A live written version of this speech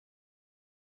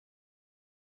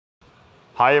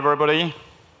Hi, everybody.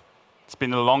 It's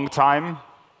been a long time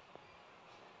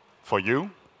for you,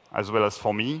 as well as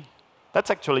for me. That's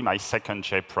actually my second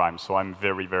J Prime, so I'm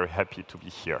very, very happy to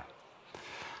be here.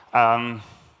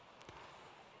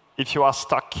 If you are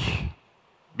stuck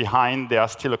behind, there are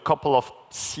still a couple of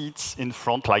seats in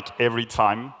front, like every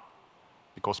time,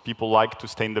 because people like to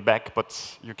stay in the back,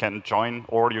 but you can join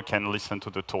or you can listen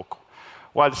to the talk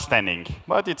while standing,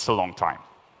 but it's a long time.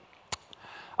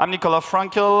 I'm Nicolas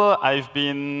Fränkel. I've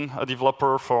been a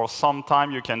developer for some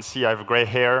time. You can see I have gray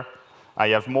hair. I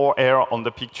have more hair on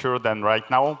the picture than right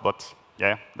now, but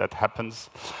yeah, that happens.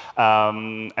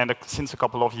 And since a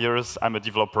couple of years, I'm a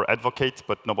developer advocate,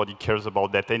 but nobody cares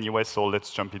about that anyway, so let's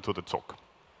jump into the talk.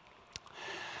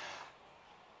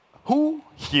 Who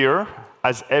here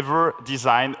has ever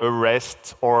designed a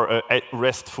REST or a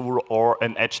RESTful or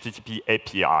an HTTP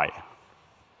API?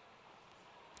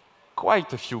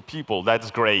 Quite a few people, that's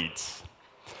great.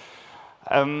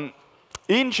 In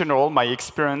general, my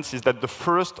experience is that the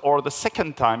first or the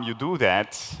second time you do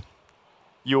that,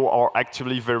 you are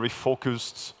actually very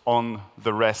focused on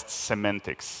the REST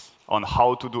semantics, on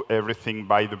how to do everything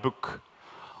by the book,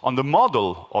 on the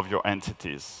model of your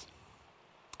entities.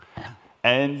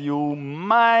 And you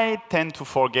might tend to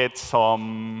forget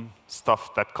some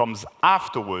stuff that comes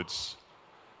afterwards,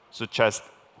 such as,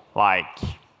 like,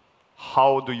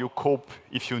 how do you cope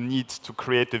if you need to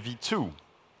create a V2?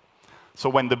 So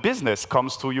when the business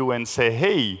comes to you and say,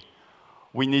 hey,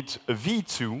 we need a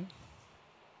V2,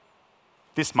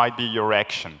 this might be your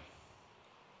reaction.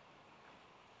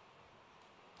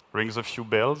 Rings a few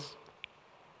bells?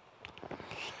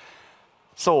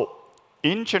 So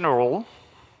in general,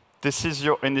 this is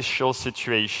your initial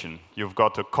situation. You've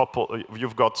got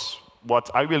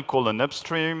what I will call an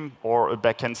upstream or a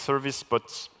backend service,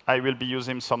 but I will be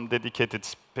using some dedicated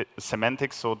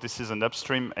semantics, so this is an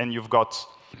upstream, and you've got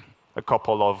a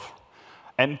couple of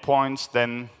endpoints,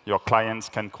 then your clients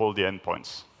can call the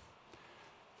endpoints.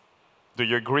 Do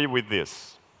you agree with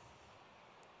this?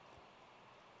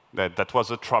 That was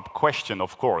a trap question,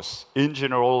 of course. In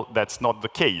general, that's not the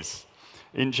case.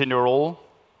 In general,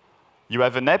 you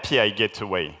have an API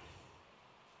gateway.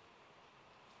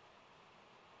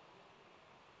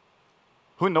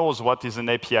 Who knows what is an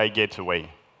API gateway?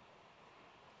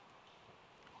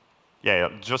 Yeah,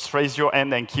 just raise your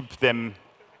hand and keep them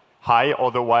high,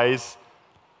 otherwise,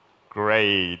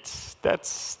 great.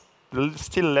 That's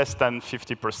still less than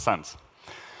 50%.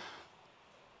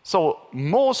 So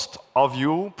most of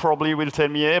you probably will tell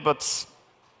me, hey, but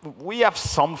we have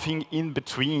something in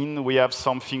between. We have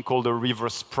something called a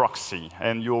reverse proxy.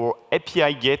 And your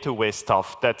API gateway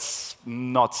stuff, that's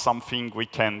not something we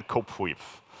can cope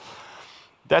with.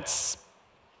 That's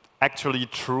actually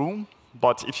true,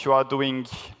 but if you are doing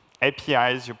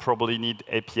APIs, you probably need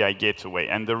API gateway.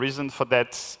 And the reason for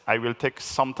that, I will take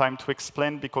some time to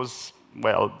explain because,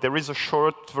 well, there is a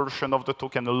short version of the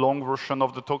talk and a long version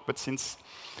of the talk, but since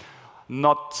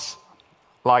not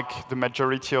like the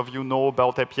majority of you know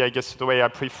about API gateway, I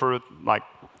prefer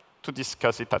to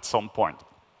discuss it at some point.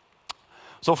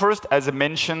 So first, as I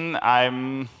mentioned,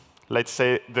 I'm, let's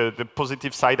say, the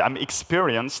positive side, I'm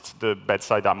experienced. The bad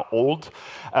side, I'm old.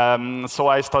 So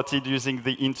I started using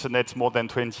the internet more than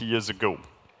 20 years ago.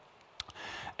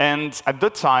 And at the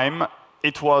time,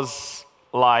 it was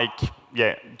like,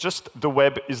 yeah, just the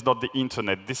web is not the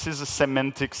internet. This is a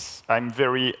semantics. I'm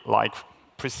very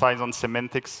precise on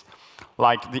semantics.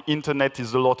 Like, the internet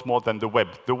is a lot more than the web.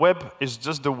 The web is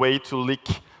just the way to link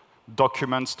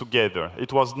documents together.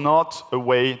 It was not a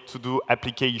way to do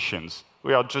applications.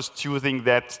 We are just using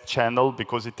that channel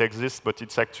because it exists, but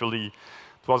it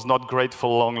was not great for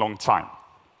a long, long time.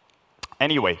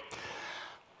 Anyway,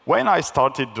 when I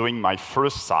started doing my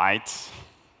first site,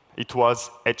 it was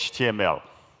HTML.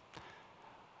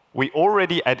 We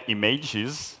already had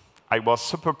images. I was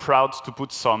super proud to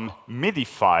put some MIDI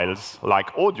files,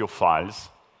 like audio files.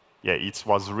 Yeah, it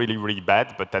was really, really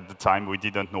bad, but at the time we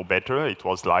didn't know better. It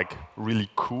was really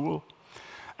cool.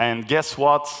 And guess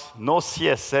what? No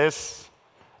CSS.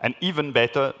 And even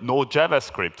better, no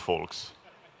JavaScript, folks.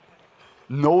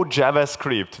 No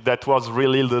JavaScript. That was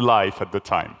really the life at the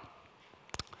time.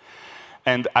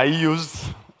 And I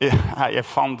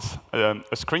found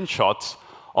a screenshot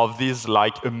of this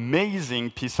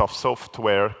amazing piece of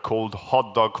software called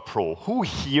Hotdog Pro. Who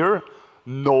here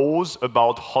knows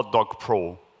about Hotdog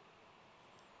Pro?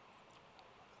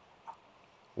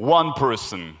 One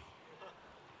person.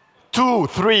 2,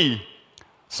 3.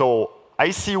 So I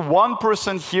see one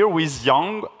person here who is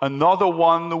young, another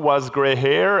one who has gray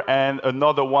hair, and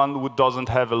another one who doesn't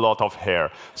have a lot of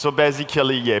hair. So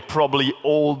basically, yeah, probably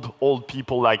old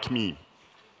people like me.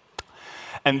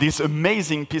 And this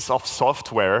amazing piece of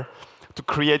software to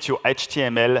create your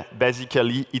HTML,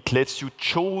 basically, it lets you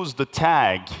choose the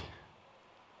tag.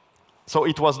 So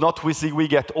it was not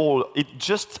WYSIWYG at all. It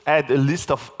just had a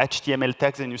list of HTML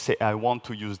tags, and you say, I want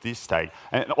to use this tag.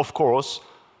 And of course,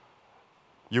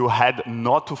 you had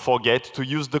not to forget to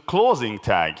use the closing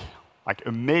tag. Like,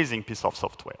 amazing piece of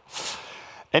software.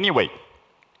 Anyway,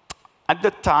 at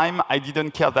the time, I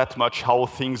didn't care that much how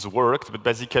things worked, but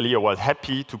basically, I was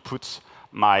happy to put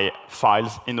my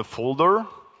files in a folder,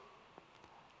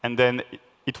 and then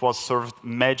it was served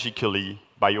magically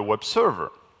by a web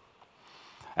server.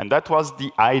 And that was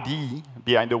the idea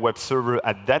behind the web server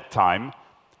at that time.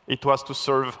 It was to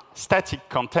serve static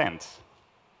content.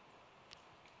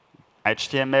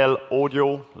 HTML,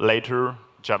 audio, later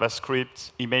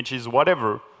JavaScript, images,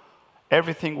 whatever.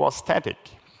 Everything was static.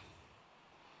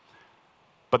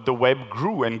 But the web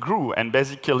grew, and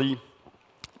basically,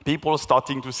 people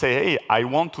starting to say, hey, I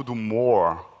want to do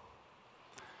more.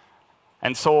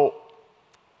 And so,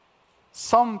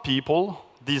 some people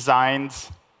designed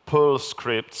Perl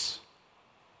scripts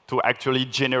to actually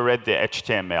generate the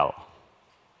HTML.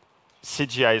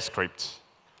 CGI scripts.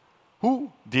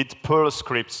 Who did Perl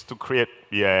scripts to create?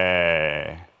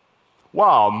 Yeah.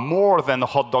 Wow, more than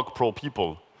Hot Dog Pro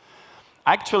people.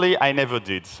 Actually, I never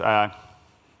did.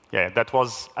 Yeah, that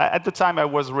was, at the time I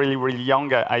was really, really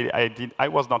young. I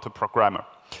was not a programmer.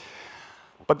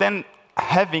 But then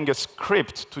having a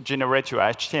script to generate your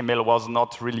HTML was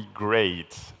not really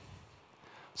great.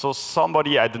 So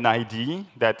somebody had an idea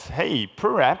that, hey,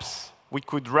 perhaps we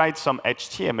could write some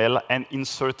HTML and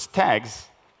insert tags,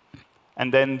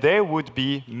 and then they would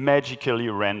be magically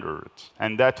rendered.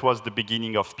 And that was the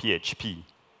beginning of PHP.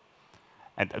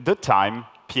 And at the time,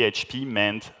 PHP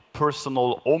meant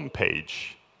personal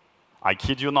homepage. I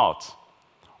kid you not.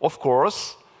 Of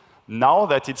course, now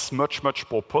that it's much, much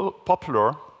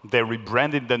popular, they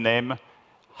rebranded the name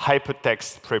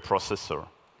Hypertext Preprocessor.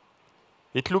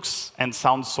 It looks and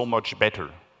sounds so much better,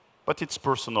 but it's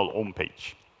personal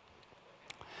homepage.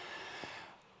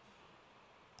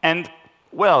 And,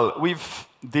 well, with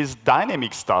this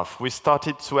dynamic stuff, we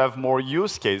started to have more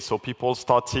use case. So people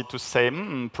started to say,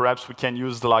 perhaps we can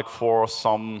use like for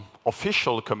some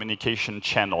official communication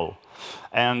channel.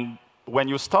 And when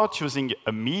you start using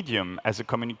a medium as a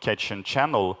communication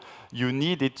channel, you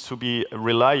need it to be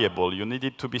reliable. You need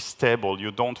it to be stable.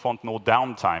 You don't want no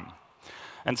downtime.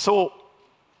 And so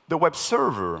the web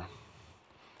server,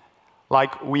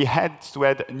 like we had to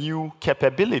add new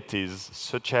capabilities,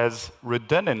 such as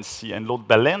redundancy and load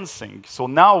balancing. So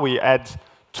now we add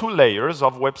 2 layers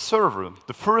of web server.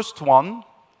 The first one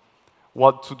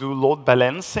was to do load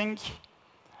balancing,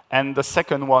 and the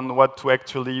second one was to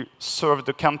actually serve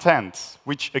the content,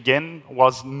 which again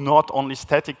was not only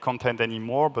static content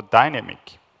anymore, but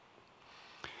dynamic.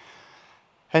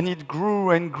 And it grew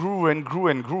and grew and grew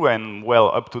and grew, and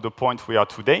well, up to the point we are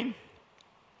today.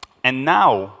 And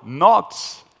now, not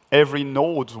every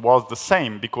node was the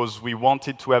same, because we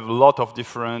wanted to have a lot of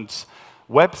different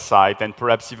websites and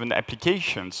perhaps even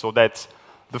applications, so that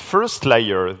the first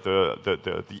layer,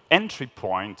 the entry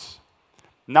point,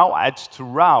 now had to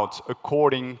route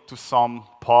according to some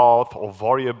path or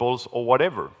variables or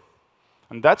whatever.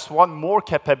 And that's one more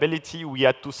capability we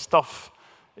had to stuff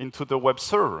into the web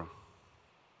server.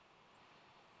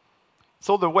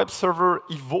 So the web server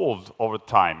evolved over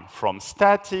time, from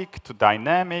static to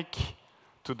dynamic,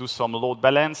 to do some load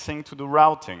balancing, to do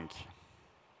routing.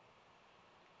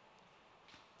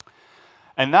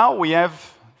 And now we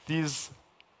have this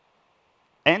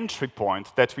entry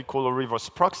point that we call a reverse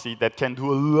proxy that can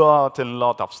do a lot and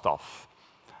lot of stuff.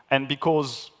 And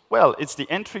because, well, it's the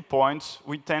entry point,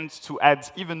 we tend to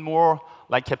add even more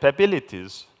like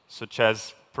capabilities, such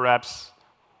as perhaps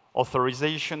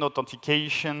authorization,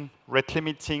 authentication, rate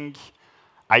limiting,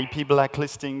 IP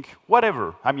blacklisting,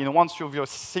 whatever. I mean, once you have your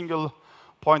single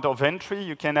point of entry,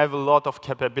 you can have a lot of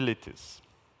capabilities.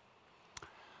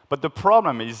 But the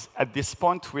problem is, at this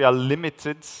point, we are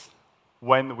limited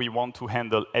when we want to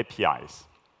handle APIs.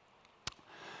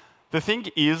 The thing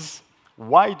is,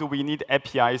 why do we need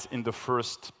APIs in the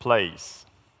first place?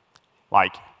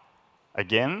 Like,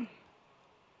 again,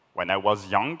 when I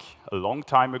was young, a long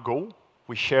time ago,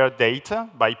 we shared data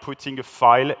by putting a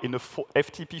file in a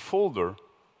FTP folder.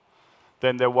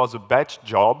 Then there was a batch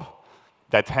job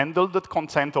that handled the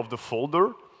content of the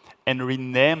folder and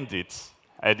renamed it,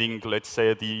 adding, let's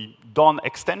say, the done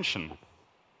extension.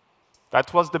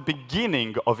 That was the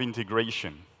beginning of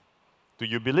integration. Do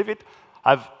you believe it?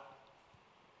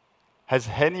 Has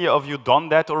any of you done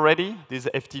that already, this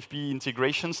FTP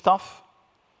integration stuff?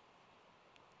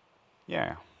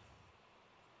 Yeah.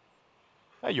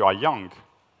 You are young.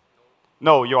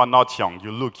 No, you are not young.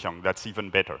 You look young. That's even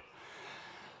better.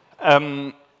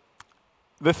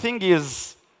 The thing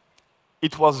is,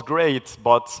 it was great,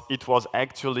 but it was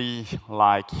actually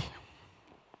like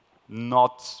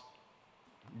not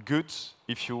good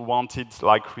if you wanted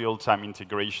like real-time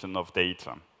integration of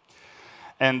data.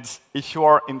 And if you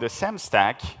are in the same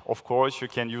stack, of course, you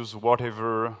can use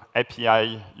whatever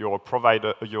API your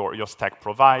provider, your stack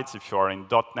provides. If you are in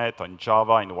 .NET or in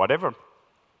Java, in whatever.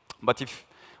 But if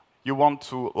you want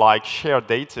to like share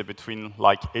data between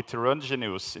like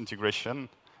heterogeneous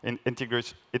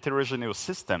heterogeneous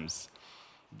systems,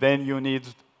 then you need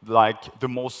like the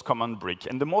most common brick.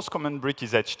 And the most common brick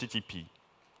is HTTP.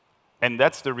 And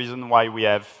that's the reason why we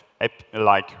have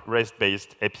like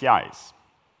REST-based APIs.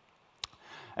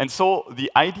 And so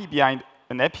the idea behind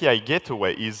an API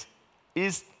gateway is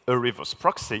a reverse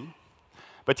proxy,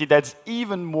 but it adds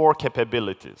even more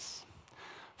capabilities.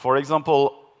 For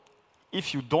example,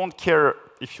 if you don't care,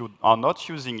 if you are not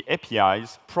using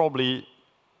APIs, probably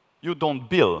you don't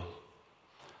bill.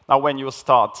 Now, when you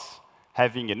start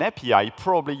having an API,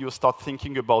 probably you start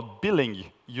thinking about billing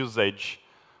usage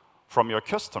from your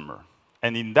customer.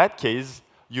 And in that case,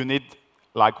 you need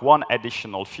like one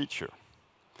additional feature.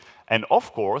 And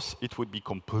of course, it would be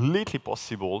completely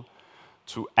possible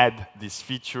to add this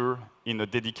feature in a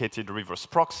dedicated reverse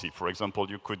proxy. For example,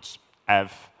 you could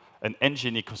have an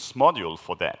Nginx module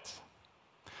for that.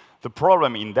 The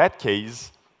problem in that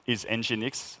case is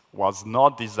Nginx was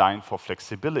not designed for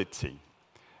flexibility.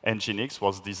 Nginx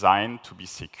was designed to be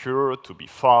secure, to be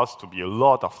fast, to be a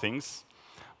lot of things.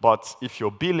 But if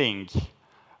your billing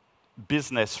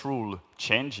business rule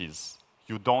changes,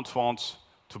 you don't want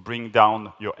to bring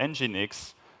down your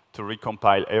Nginx to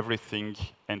recompile everything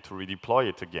and to redeploy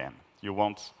it again. You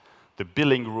want the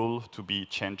billing rule to be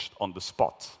changed on the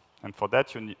spot. And for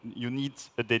that, you need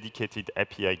a dedicated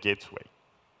API gateway.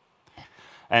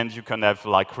 And you can have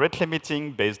like rate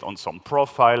limiting based on some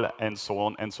profile and so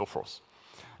on and so forth.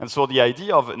 And so the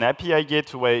idea of an API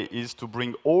gateway is to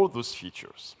bring all those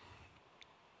features.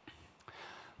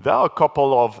 There are a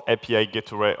couple of API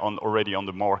gateways already on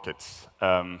the market.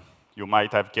 You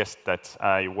might have guessed that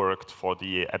I worked for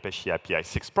the Apache API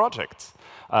 6 project,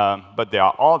 but there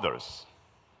are others.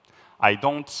 I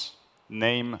don't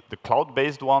name the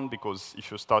cloud-based one, because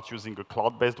if you start using a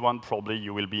cloud-based one, probably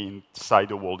you will be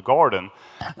inside a walled garden.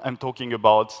 I'm talking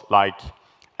about like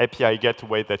API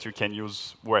gateway that you can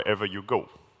use wherever you go.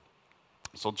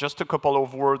 So just a couple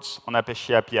of words on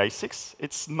Apache API 6.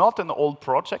 It's not an old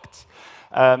project.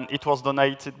 It was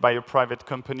donated by a private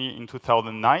company in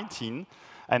 2019,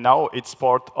 and now it's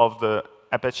part of the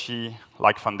Apache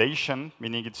Foundation,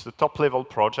 meaning it's the top-level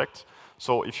project.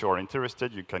 So if you're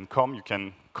interested, you can come, you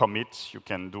can commit, you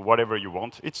can do whatever you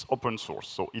want. It's open source,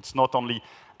 so it's not only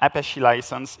Apache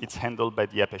license, it's handled by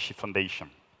the Apache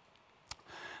Foundation.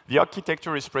 The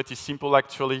architecture is pretty simple,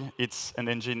 actually. It's an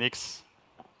Nginx.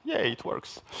 Yeah, it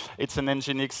works. It's an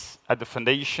Nginx at the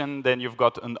foundation. Then you've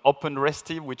got an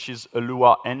OpenResty, which is a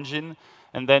Lua engine.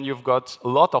 And then you've got a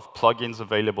lot of plugins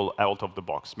available out of the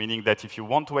box, meaning that if you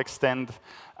want to extend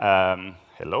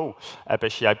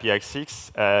Apache API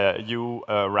 6, you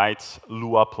write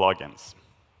Lua plugins.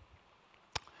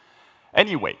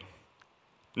 Anyway,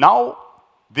 now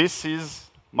this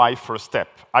is my first step.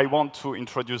 I want to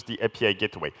introduce the API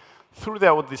gateway.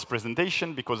 Throughout this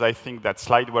presentation, because I think that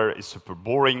slideware is super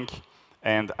boring,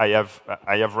 and I have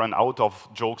run out of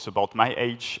jokes about my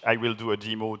age, I will do a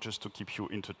demo just to keep you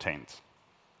entertained.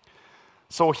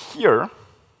 So here,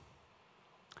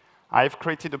 I've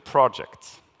created a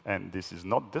project. And this is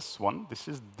not this one, this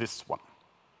is this one.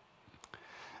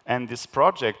 And this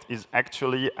project is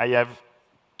actually, I have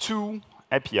two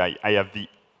API. I have the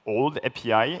old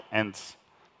API, and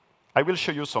I will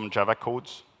show you some Java code.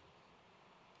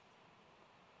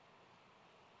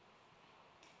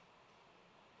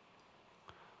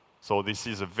 So this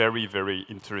is a very, very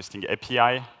interesting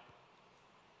API.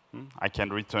 I can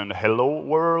return hello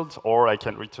world, or I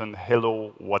can return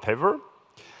hello whatever.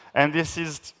 And this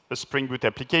is a Spring Boot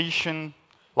application,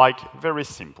 like very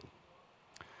simple.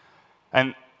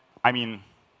 And I mean,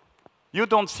 you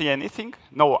don't see anything?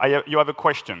 No, you have a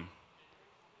question.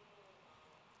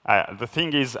 The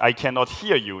thing is, I cannot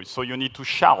hear you, so you need to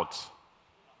shout.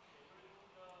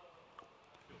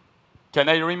 Can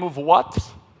I remove what?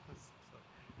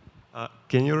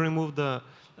 Can you remove the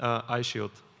eye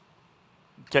shield?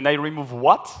 Can I remove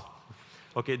what?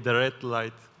 Okay, the red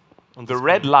light. On the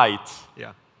red light?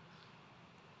 Yeah.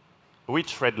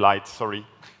 Which red light, sorry?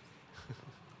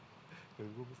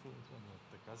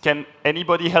 Can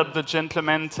anybody help the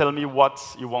gentleman tell me what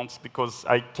he wants, because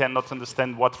I cannot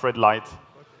understand what red light.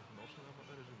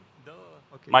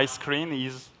 Okay. My screen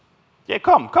is, yeah,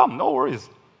 come, no worries.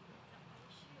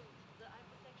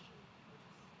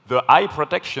 The eye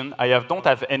protection, don't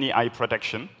have any eye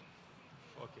protection.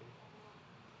 Okay.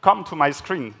 Come to my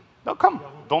screen. No, come.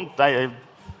 Don't die.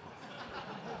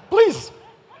 Please.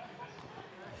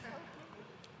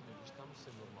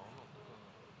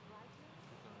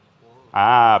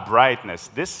 Ah, brightness.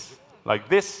 This? Like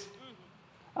this?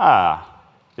 Ah.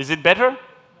 Is it better?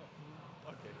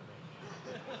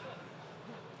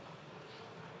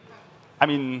 I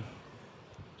mean,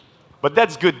 but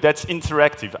that's good. That's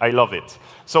interactive. I love it.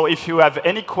 So if you have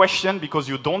any question because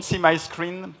you don't see my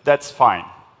screen, that's fine.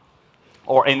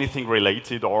 Or anything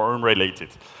related or unrelated.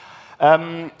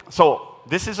 So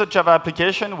this is a Java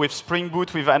application with Spring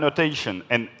Boot with annotation.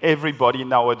 And everybody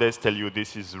nowadays tell you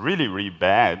this is really, really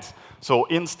bad. So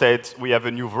instead, we have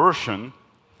a new version,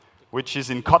 which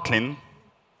is in Kotlin,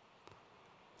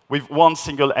 with one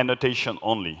single annotation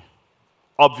only.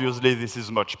 Obviously, this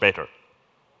is much better.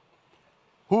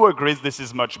 Who agrees this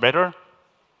is much better?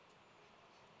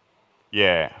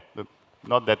 Yeah,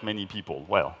 not that many people.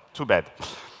 Well, too bad.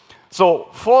 So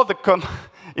for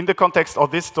in the context of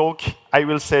this talk, I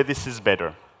will say this is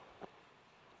better.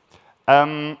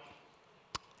 Now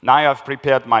I've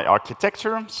prepared my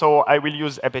architecture. So I will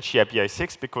use Apache API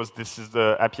 6 because this is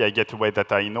the API gateway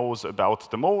that I know about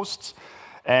the most.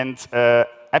 And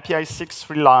API 6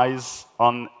 relies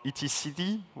on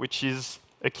etcd, which is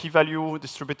a key-value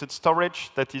distributed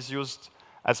storage that is used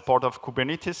as part of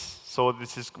Kubernetes. So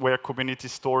this is where Kubernetes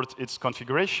stores its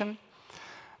configuration.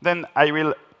 Then I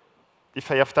will,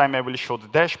 if I have time, I will show the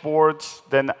dashboard.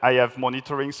 Then I have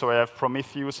monitoring, so I have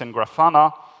Prometheus and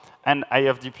Grafana. And I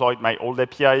have deployed my old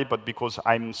API, but because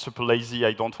I'm super lazy,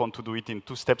 I don't want to do it in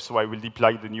 2 steps, so I will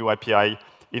deploy the new API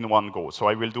in one go. So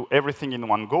I will do everything in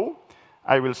one go.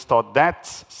 I will start that.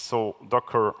 So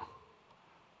Docker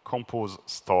compose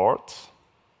start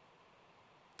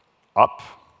up.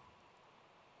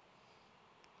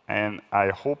 And I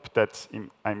hope that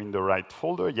I'm in the right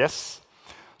folder. Yes.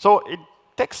 So it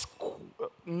takes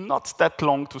not that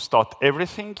long to start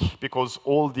everything because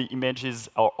all the images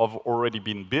have already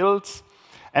been built.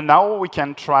 And now we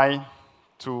can try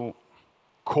to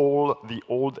call the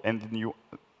old and the new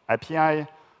API.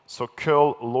 So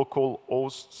curl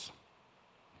localhost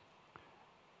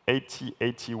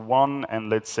 8081, and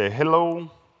let's say hello.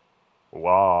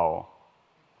 Wow.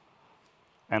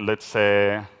 And let's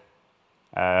say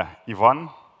Ivan.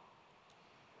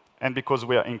 And because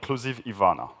we are inclusive,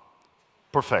 Ivana.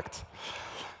 Perfect.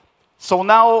 So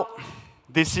now,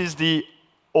 this is the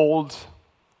old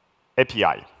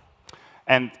API.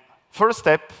 And first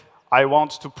step, I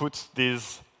want to put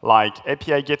this like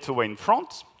API gateway in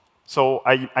front. So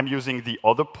I'm using the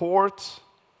other port.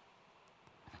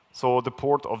 So the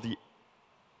port of the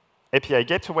API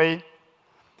gateway.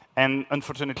 And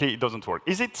unfortunately, it doesn't work.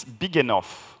 Is it big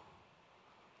enough?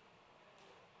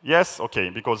 Yes? OK,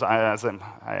 because as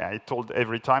I told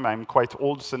every time, I'm quite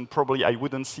old, and probably I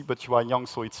wouldn't see, but you are young,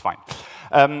 so it's fine.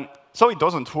 So it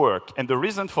doesn't work. And the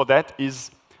reason for that is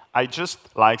I just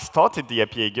started the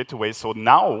API gateway, so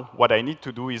now what I need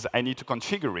to do is I need to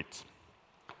configure it.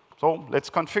 So let's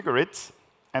configure it.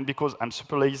 And because I'm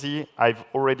super lazy, I've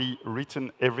already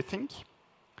written everything.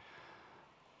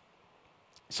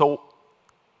 So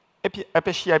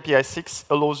Apache API 6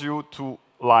 allows you to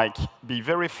be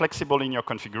very flexible in your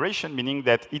configuration, meaning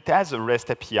that it has a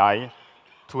REST API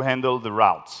to handle the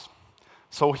routes.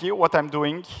 So here, what I'm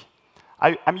doing,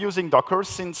 I'm using Docker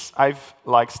since I've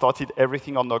started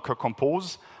everything on Docker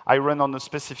Compose. I run on a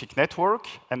specific network,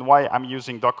 and why I'm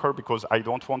using Docker? Because I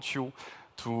don't want you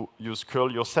to use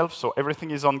curl yourself. So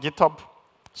everything is on GitHub,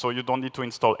 so you don't need to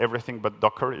install everything but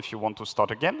Docker if you want to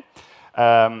start again.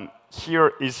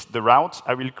 Here is the route.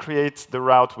 I will create the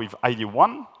route with ID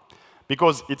 1.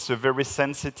 Because it's a very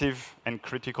sensitive and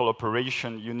critical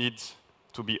operation, you need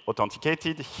to be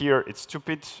authenticated. Here, it's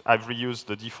stupid. I've reused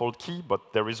the default key, but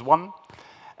there is one.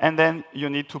 And then you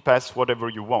need to pass whatever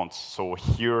you want. So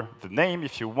here, the name,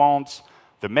 if you want,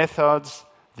 the methods,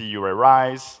 the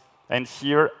URIs. And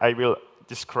here, I will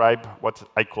describe what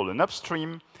I call an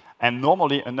upstream. And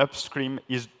normally, an upstream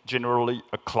is generally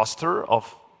a cluster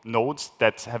of nodes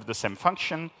that have the same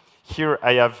function. Here,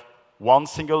 I have one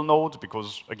single node,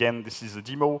 because again, this is a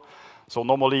demo. So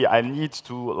normally, I need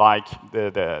to,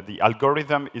 the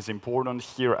algorithm is important.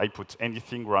 Here, I put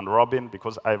anything round robin,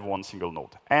 because I have one single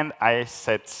node. And I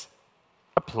set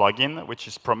a plugin, which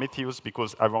is Prometheus,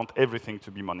 because I want everything to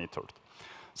be monitored.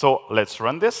 So let's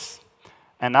run this.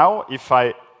 And now, if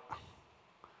I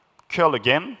curl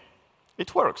again,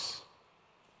 it works.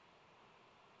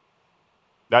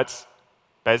 That's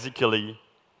basically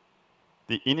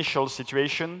the initial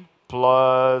situation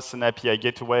plus an API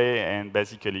gateway, and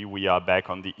basically we are back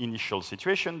on the initial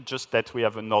situation, just that we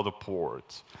have another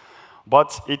port.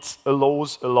 But it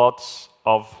allows a lot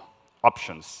of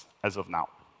options as of now.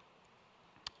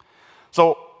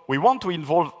 So we want to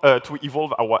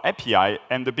evolve our API,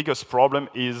 and the biggest problem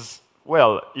is,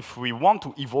 well, if we want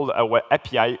to evolve our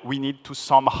API, we need to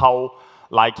somehow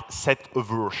set a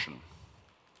version.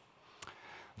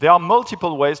 There are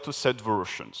multiple ways to set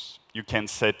versions. You can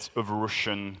set a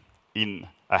version in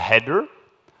a header.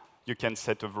 You can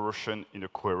set a version in a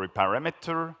query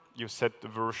parameter. You set the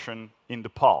version in the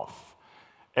path.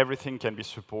 Everything can be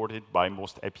supported by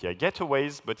most API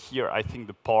gateways, but here I think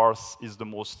the path is the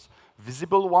most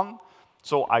visible one.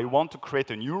 So I want to create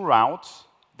a new route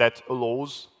that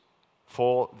allows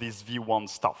for this V1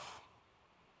 stuff.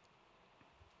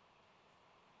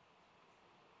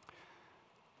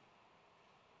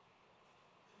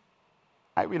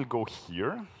 I will go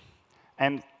here,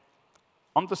 and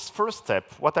on this first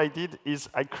step, what I did is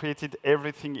I created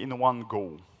everything in one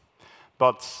go.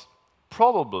 But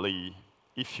probably,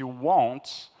 if you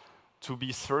want to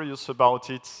be serious about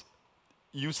it,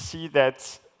 you see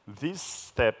that this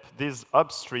step, this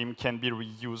upstream, can be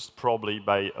reused probably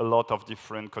by a lot of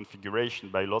different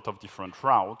configurations, by a lot of different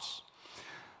routes.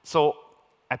 So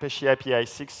Apache API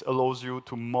 6 allows you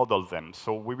to model them.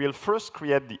 So we will first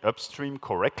create the upstream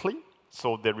correctly.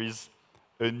 So there is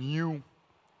a new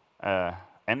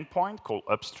endpoint called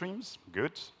upstreams.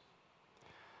 Good.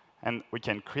 And we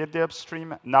can create the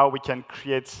upstream. Now we can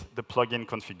create the plugin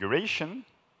configuration.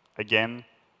 Again,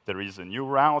 there is a new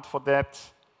route for that.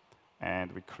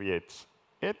 And we create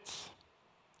it.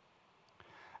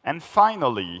 And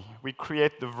finally, we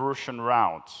create the version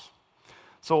route.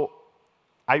 So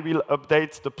I will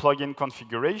update the plugin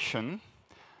configuration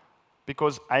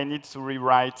because I need to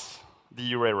rewrite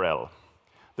the URL.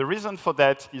 The reason for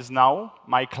that is now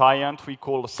my client we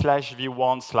call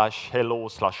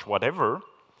 /v1/hello/whatever.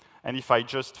 And if I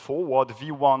just forward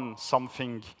v1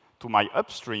 something to my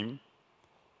upstream,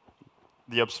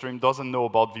 the upstream doesn't know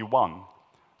about v1.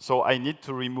 So I need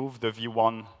to remove the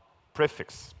v1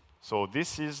 prefix. So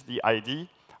this is the ID.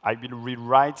 I will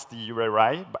rewrite the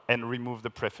URI and remove the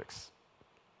prefix.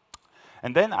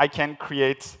 And then I can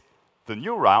create the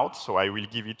new route. So I will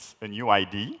give it a new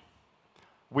ID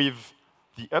with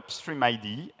the upstream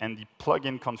ID and the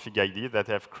plugin config ID that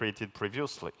I've created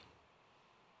previously.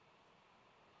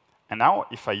 And now,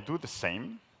 if I do the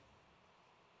same,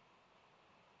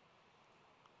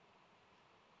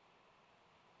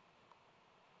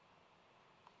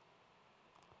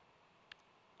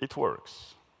 it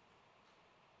works.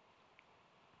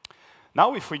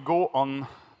 Now, if we go on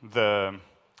the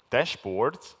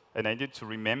dashboard, and I need to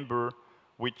remember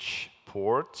which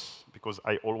port, because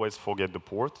I always forget the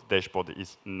port. Dashboard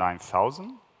is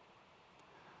 9000.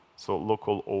 So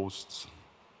local hosts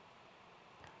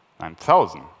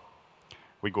 9000.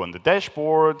 We go on the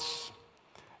dashboard,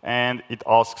 and it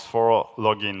asks for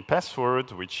login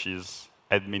password, which is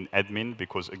admin,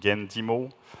 because again, demo.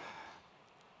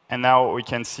 And now we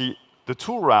can see the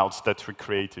two routes that we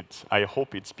created. I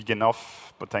hope it's big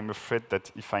enough, but I'm afraid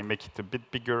that if I make it a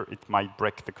bit bigger, it might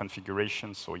break the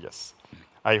configuration, so yes.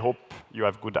 I hope you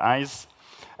have good eyes.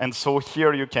 And so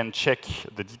here you can check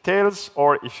the details,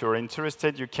 or if you're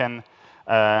interested, you can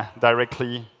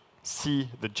directly see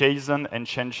the JSON and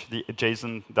change the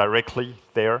JSON directly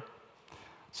there.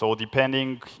 So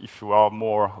depending if you are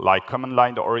more like command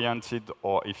line oriented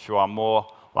or if you are more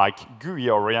like GUI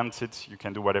oriented, you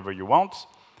can do whatever you want.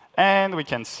 And we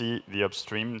can see the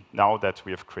upstream now that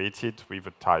we have created with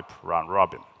a type round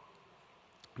robin.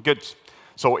 Good.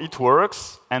 So it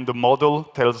works, and the model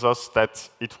tells us that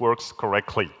it works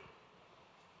correctly.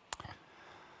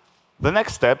 The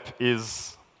next step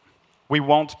is we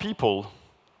want people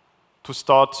to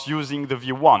start using the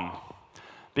V1.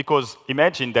 Because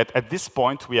imagine that at this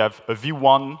point we have a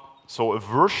V1, so a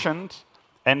versioned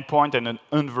endpoint and an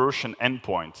unversioned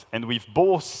endpoint. And if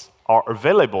both are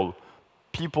available,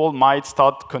 people might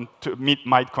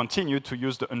continue to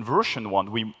use the unversioned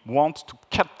one. We want to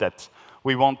cut that.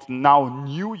 We want now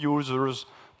new users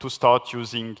to start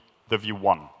using the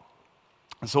V1.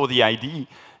 So the idea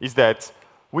is that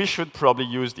we should probably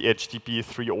use the HTTP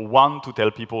 301 to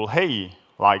tell people, hey,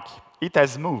 like, it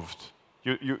has moved.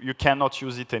 You cannot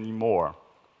use it anymore.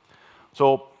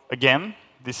 So again,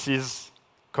 this is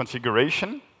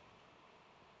configuration.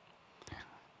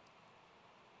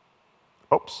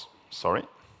 Oops, sorry.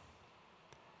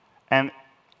 And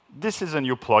this is a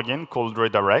new plugin called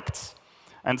Redirect.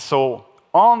 And so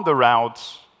on the route,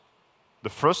 the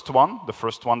first one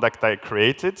that I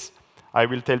created, I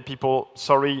will tell people,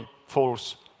 sorry,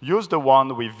 false use the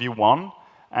one with v1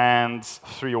 and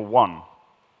 301.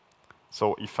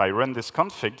 So if I run this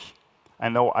config,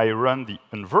 and now I run the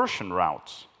inversion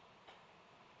route,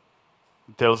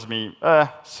 it tells me,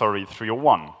 sorry,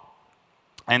 301.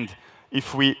 And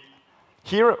if we,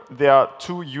 here there are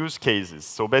two use cases.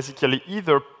 So basically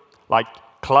either like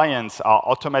clients are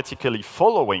automatically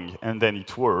following and then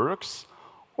it works,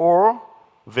 or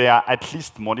they are at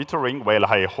least monitoring. Well,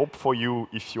 I hope for you,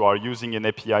 if you are using an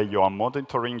API, you are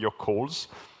monitoring your calls,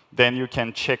 then you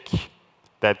can check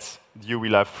that you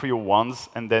will have 301s,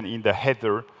 and then in the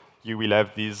header, you will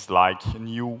have this like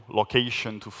new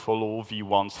location to follow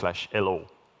v1/LO.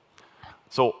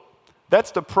 So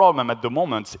that's the problem at the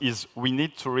moment, is we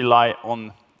need to rely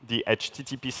on the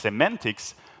HTTP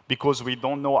semantics because we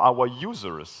don't know our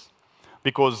users.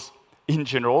 Because in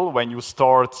general, when you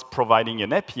start providing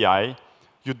an API,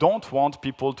 you don't want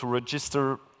people to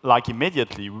register like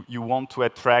immediately. You want to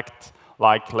attract,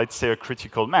 like, let's say, a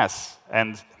critical mass.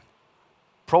 And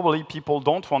probably people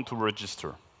don't want to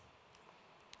register.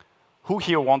 Who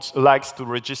here likes to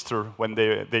register when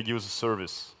they use a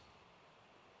service?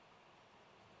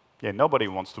 Yeah, nobody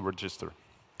wants to register.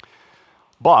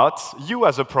 But you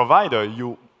as a provider,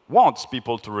 you want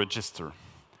people to register.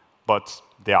 But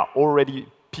there are already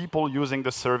people using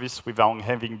the service without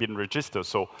having been registered.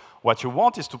 So what you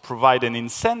want is to provide an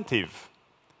incentive,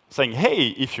 saying, hey,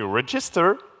 if you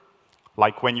register,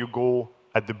 like when you go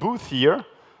at the booth here,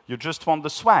 you just want the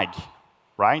swag,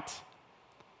 right?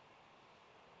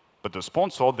 But the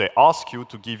sponsor, they ask you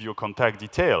to give your contact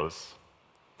details.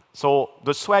 So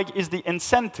the swag is the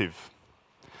incentive.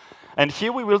 And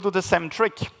here we will do the same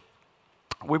trick.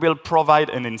 We will provide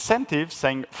an incentive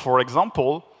saying, for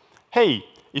example, hey,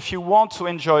 if you want to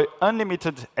enjoy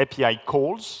unlimited API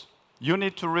calls, you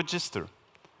need to register.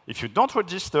 If you don't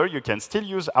register, you can still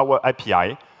use our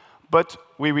API, but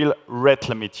we will rate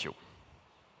limit you.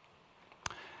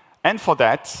 And for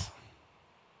that,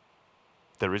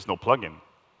 there is no plugin.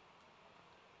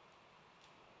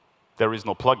 There is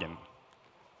no plugin.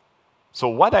 So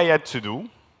what I had to do,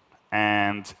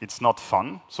 and it's not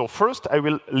fun, so first I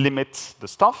will limit the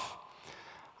stuff.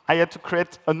 I had to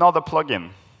create another plugin.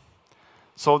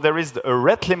 So there is a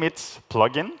rate limit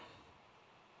plugin,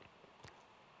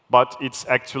 but it's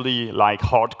actually like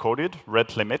hard-coded,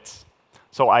 rate limit.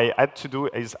 So I had to do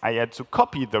is I had to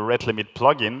copy the rate limit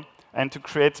plugin and to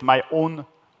create my own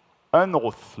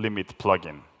unauth limit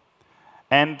plugin.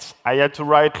 And I had to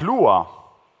write Lua.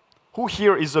 Who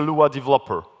here is a Lua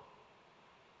developer?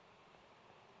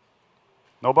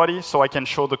 Nobody? So I can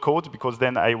show the code, because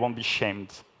then I won't be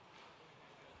shamed.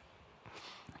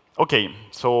 OK,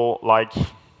 so like,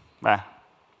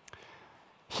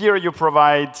 here you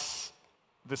provide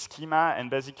the schema, and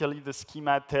basically the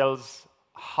schema tells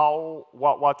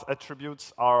what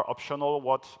attributes are optional,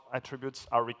 what attributes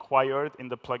are required in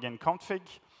the plugin config.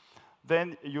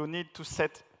 Then you need to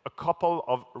set a couple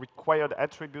of required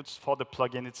attributes for the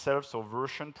plugin itself, so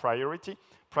version priority.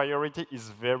 Priority is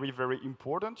very, very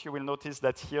important. You will notice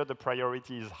that here the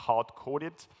priority is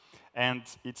hard-coded, and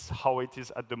it's how it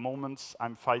is at the moment.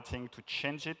 I'm fighting to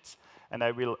change it, and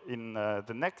I will, in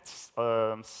the next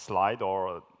slide,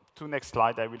 or two next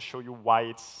slides, I will show you why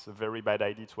it's a very bad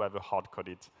idea to have a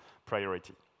hard-coded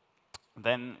priority.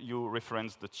 Then you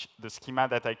reference the schema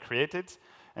that I created,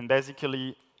 and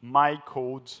basically my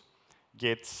code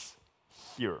gets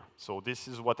here. So this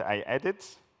is what I added.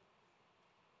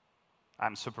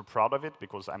 I'm super proud of it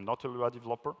because I'm not a Lua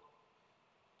developer.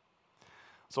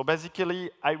 So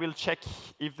basically, I will check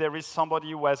if there is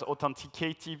somebody who has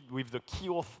authenticated with the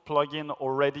KeyAuth plugin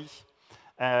already.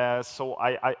 So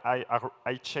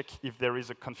I check if there is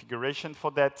a configuration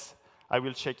for that. I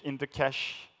will check in the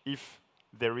cache if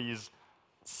there is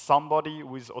somebody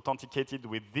who is authenticated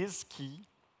with this key.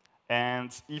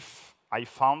 And if I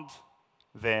found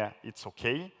there, it's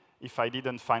OK. If I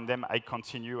didn't find them, I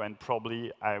continue, and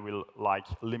probably I will like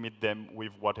limit them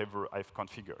with whatever I've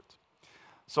configured.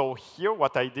 So here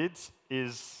what I did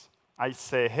is I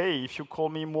say, hey, if you call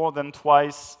me more than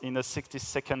twice in a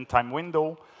 60-second time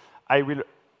window, I will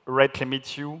rate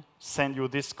limit you, send you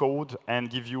this code, and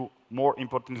give you, more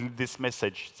importantly, this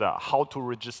message, how to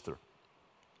register.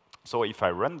 So if I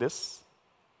run this,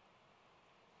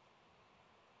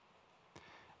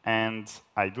 and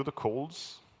I do the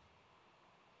calls,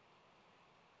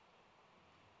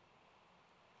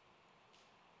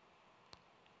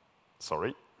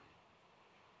 sorry,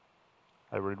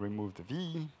 I will remove the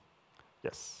V.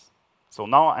 Yes. So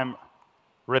now I'm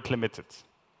rate limited.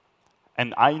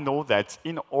 And I know that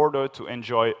in order to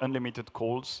enjoy unlimited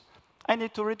calls, I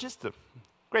need to register.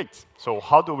 Great. So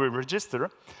how do we register?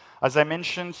 As I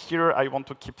mentioned here, I want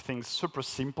to keep things super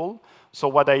simple. So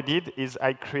what I did is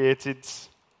I created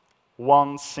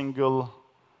one single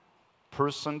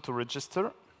person to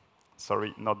register.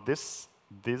 Sorry, not this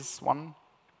one.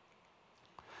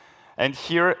 And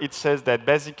here it says that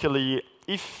basically,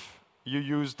 if you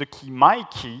use the key my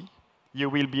key, you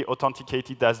will be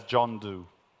authenticated as John Doe.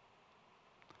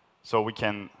 So we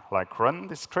can run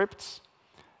the script.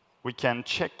 We can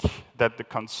check that the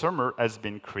consumer has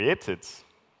been created.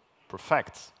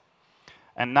 Perfect.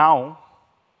 And now,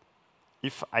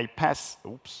 if I pass,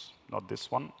 oops, not this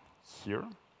one, here.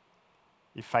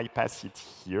 If I pass it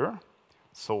here,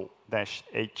 so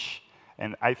 -h,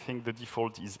 and I think the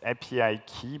default is API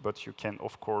key, but you can,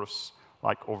 of course,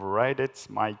 override it,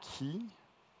 my key.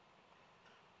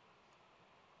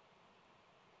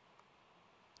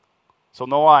 So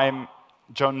now I'm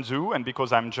John Doe, and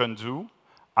because I'm John Doe,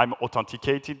 I'm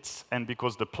authenticated, and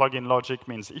because the plugin logic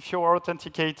means if you're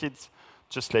authenticated,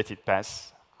 just let it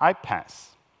pass. I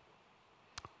pass.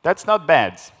 That's not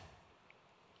bad.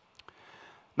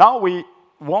 Now we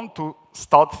want to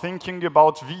start thinking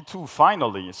about V2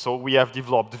 finally. So we have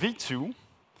developed V2,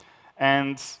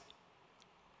 and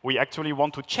we actually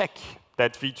want to check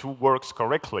that V2 works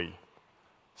correctly.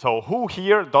 So who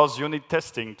here does unit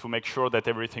testing to make sure that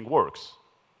everything works?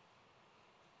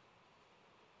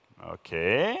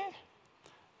 OK.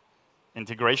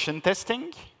 Integration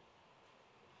testing?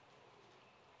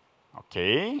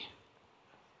 OK.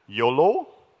 YOLO?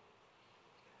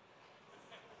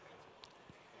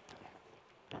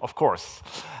 Of course.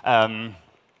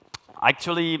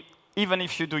 Actually, even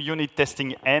if you do unit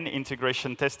testing and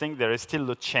integration testing, there is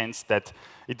still a chance that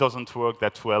it doesn't work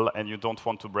that well and you don't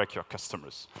want to break your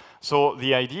customers. So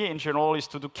the idea in general is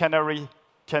to do canary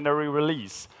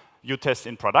release. You test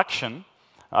in production,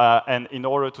 and in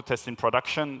order to test in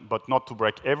production, but not to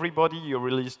break everybody, you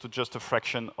release to just a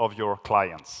fraction of your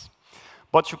clients.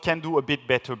 But you can do a bit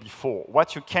better before.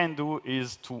 What you can do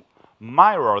is to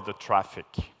mirror the traffic.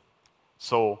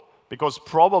 So, because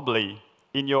probably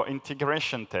in your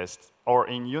integration test or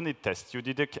in unit test, you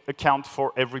did account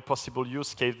for every possible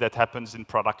use case that happens in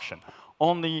production.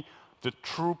 Only the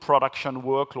true production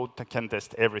workload can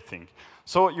test everything.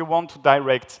 So you want to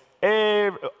direct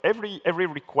every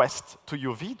request to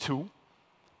your V2,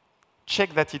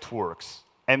 check that it works,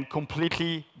 and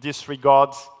completely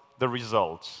disregard the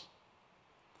results.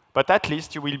 But at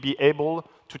least you will be able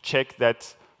to check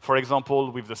that, for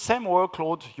example, with the same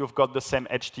workload, you've got the same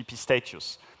HTTP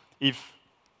status. If,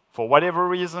 for whatever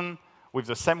reason, with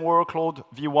the same workload,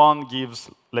 V1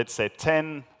 gives, let's say,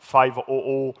 10,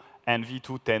 500, and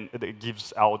V2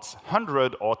 gives out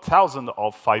 100 or 1,000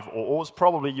 of 500s,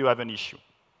 probably you have an issue.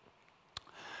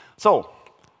 So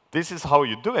this is how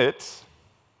you do it.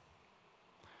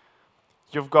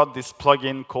 You've got this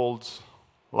plugin called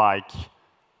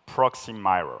Proxy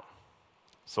Mirror.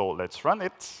 So let's run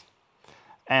it.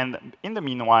 And in the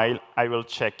meanwhile, I will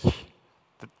check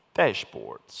the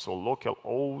dashboard. So local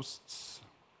hosts,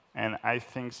 and I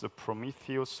think the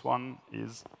Prometheus one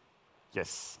is,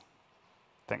 yes.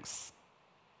 Thanks.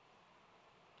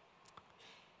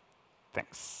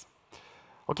 Thanks.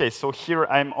 OK, so here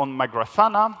I'm on my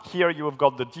Grafana. Here you have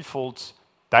got the default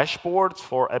dashboard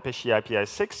for Apache API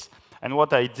 6. And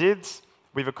what I did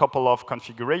with a couple of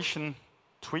configuration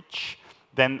tweaks,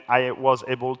 then I was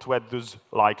able to add those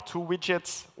two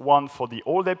widgets, one for the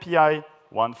old API,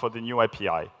 one for the new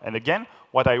API. And again,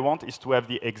 what I want is to have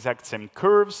the exact same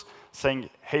curves, saying,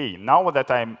 hey, now that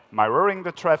I'm mirroring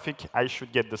the traffic, I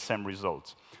should get the same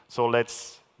results. So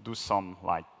let's do some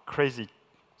crazy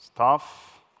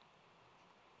stuff.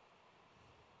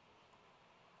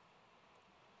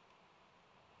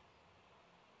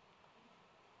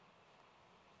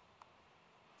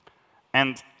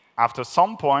 And after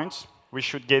some point, we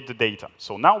should get the data.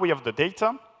 So now we have the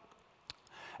data.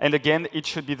 And again, it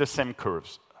should be the same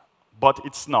curves. But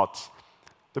it's not.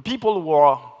 The people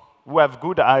who have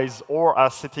good eyes or are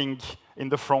sitting in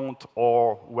the front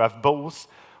or who have both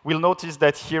will notice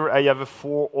that here I have a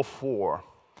 404.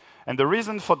 And the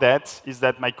reason for that is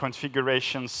that my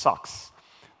configuration sucks.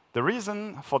 The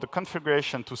reason for the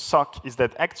configuration to suck is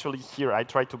that actually here I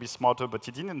tried to be smarter, but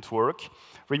it didn't work.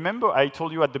 Remember, I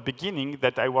told you at the beginning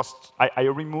that I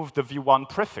removed the v1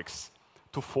 prefix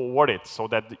to forward it so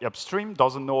that the upstream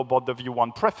doesn't know about the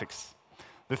v1 prefix.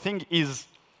 The thing is,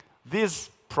 this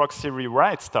proxy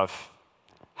rewrite stuff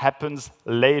happens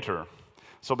later.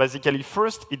 So basically,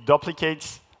 first it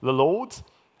duplicates the load,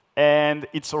 and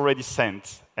it's already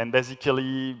sent. And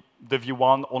basically, the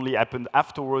v1 only happened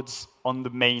afterwards on the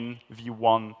main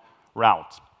v1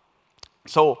 route.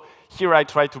 So here I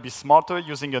try to be smarter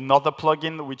using another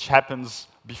plugin which happens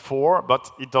before,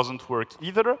 but it doesn't work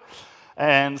either.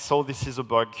 And so this is a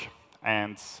bug,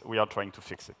 and we are trying to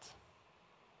fix it.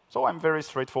 So I'm very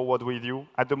straightforward with you.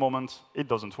 At the moment, it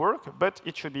doesn't work, but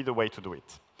it should be the way to do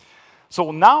it.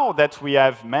 So now that we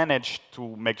have managed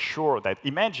to make sure that,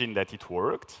 imagine that it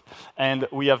worked, and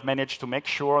we have managed to make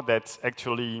sure that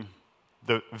actually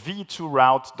the V2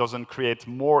 route doesn't create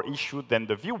more issue than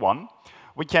the V1,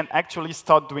 we can actually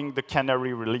start doing the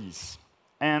canary release.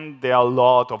 And there are a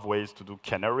lot of ways to do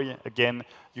canary. Again,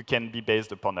 you can be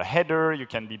based upon a header, you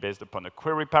can be based upon a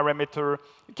query parameter,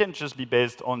 you can just be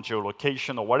based on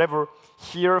geolocation or whatever.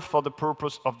 Here, for the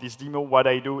purpose of this demo, what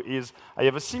I do is I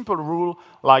have a simple rule,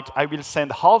 like I will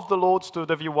send half the loads to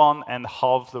the V1 and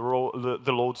half the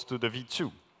loads to the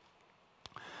V2.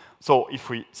 So if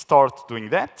we start doing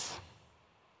that,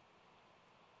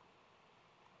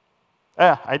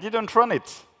 I didn't run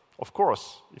it. Of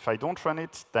course, if I don't run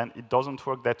it, then it doesn't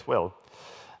work that well.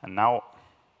 And now,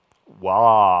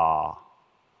 wow.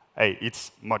 Hey,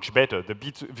 it's much better. The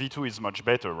V2 is much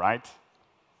better, right?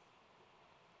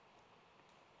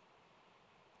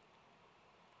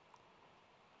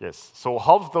 Yes, so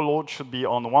half the load should be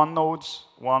on one node,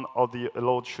 one of the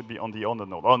load should be on the other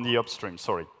node, on the upstream,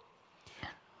 sorry.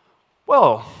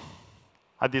 Well,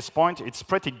 at this point, it's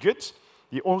pretty good.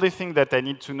 The only thing that I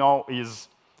need to know is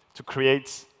to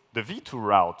create the V2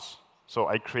 route. So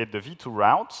I create the V2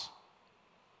 route,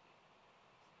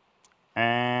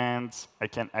 and I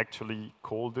can actually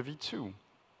call the V2.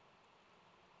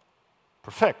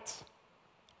 Perfect.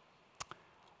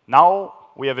 Now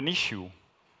we have an issue.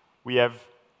 We have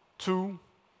two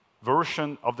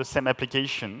versions of the same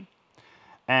application,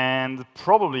 and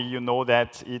probably you know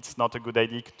that it's not a good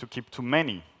idea to keep too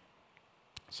many.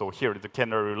 So here, the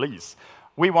canary release.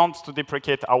 We want to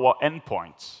deprecate our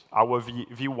endpoint, our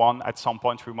V1. At some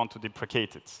point, we want to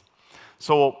deprecate it.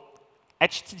 So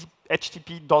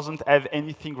HTTP doesn't have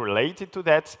anything related to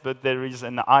that, but there is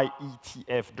an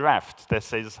IETF draft that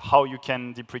says how you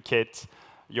can deprecate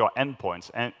your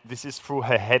endpoints. And this is through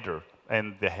a header,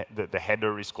 and the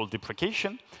header is called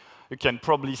deprecation. You can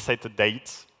probably set a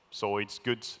date, so it's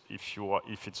good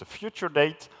if it's a future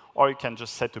date, or you can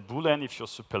just set a Boolean if you're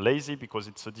super lazy, because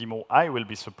it's a demo, I will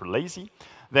be super lazy.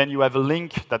 Then you have a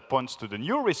link that points to the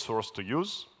new resource to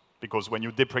use, because when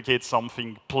you deprecate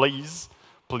something, please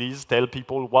tell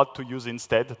people what to use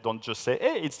instead. Don't just say,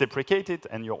 hey, it's deprecated,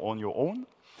 and you're on your own.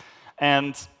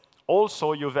 And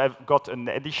also, you've got an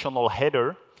additional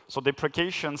header. So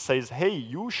deprecation says, hey,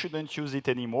 you shouldn't use it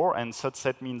anymore, and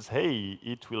subset means, hey,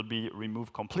 it will be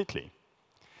removed completely.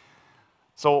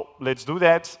 So let's do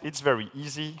that. It's very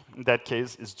easy. In that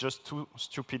case, it's just two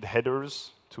stupid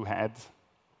headers to add.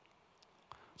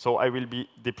 So I will be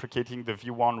deprecating the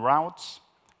V1 routes.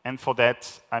 And for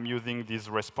that, I'm using these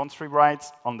response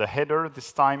rewrites on the header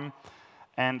this time.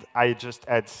 And I just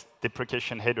add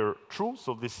deprecation header true.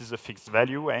 So this is a fixed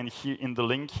value. And here in the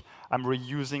link, I'm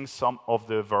reusing some of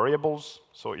the variables.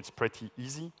 So it's pretty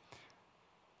easy.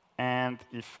 And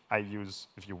if I use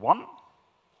V1,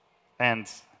 and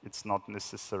it's not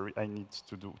necessary, I need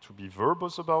to be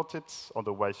verbose about it,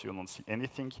 otherwise you don't see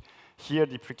anything. Here,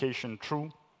 deprecation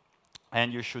true,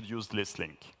 and you should use list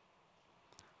link.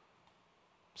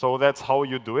 So that's how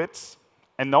you do it.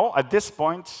 And now, at this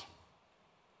point,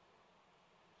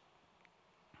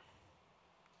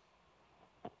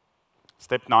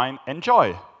 step 9,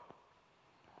 enjoy.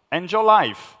 Enjoy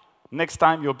life. Next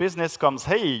time your business comes,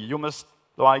 hey, you must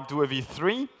do a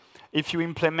V3. If you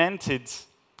implemented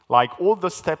all the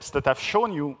steps that I've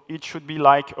shown you, it should be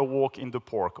like a walk in the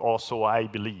park, or so I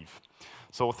believe.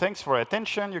 So thanks for your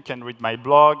attention. You can read my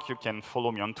blog. You can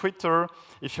follow me on Twitter.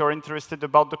 If you're interested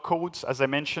about the codes, as I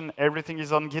mentioned, everything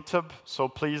is on GitHub. So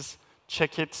please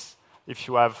check it. If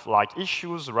you have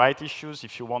issues, write issues.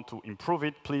 If you want to improve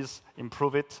it, please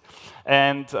improve it.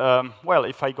 And well,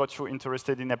 if I got you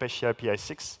interested in Apache API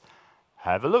 6,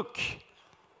 have a look.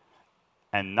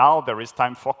 And now there is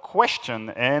time for question,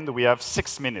 and we have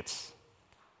 6 minutes.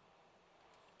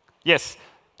 Yes,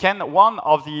 can one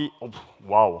of the, oh,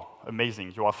 wow,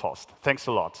 amazing, you are fast. Thanks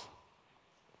a lot.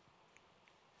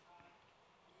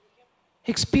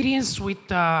 Experience with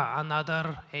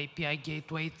another API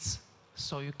gateways,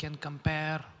 so you can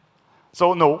compare?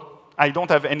 So no, I don't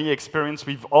have any experience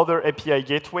with other API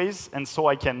gateways, and so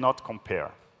I cannot compare.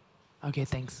 OK,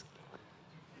 thanks.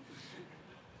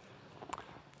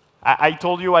 I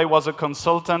told you I was a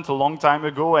consultant a long time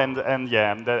ago, and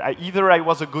yeah, either I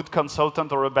was a good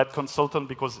consultant or a bad consultant,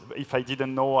 because if I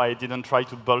didn't know, I didn't try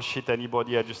to bullshit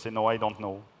anybody. I just say, no, I don't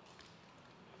know.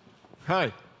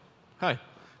 Hi.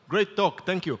 Great talk.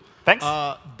 Thank you. Thanks.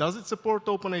 Does it support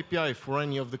OpenAPI for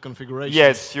any of the configurations?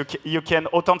 Yes, you can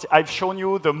authentic. I've shown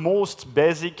you the most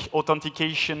basic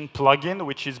authentication plugin,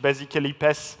 which is basically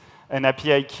pass an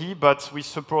API key, but we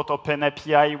support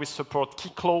OpenAPI, we support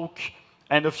Keycloak,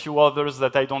 and a few others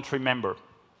that I don't remember.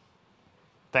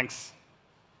 Thanks.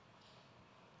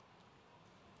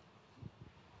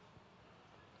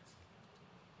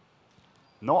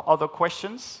 No other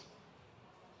questions?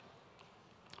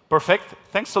 Perfect.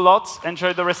 Thanks a lot.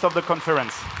 Enjoy the rest of the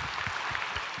conference.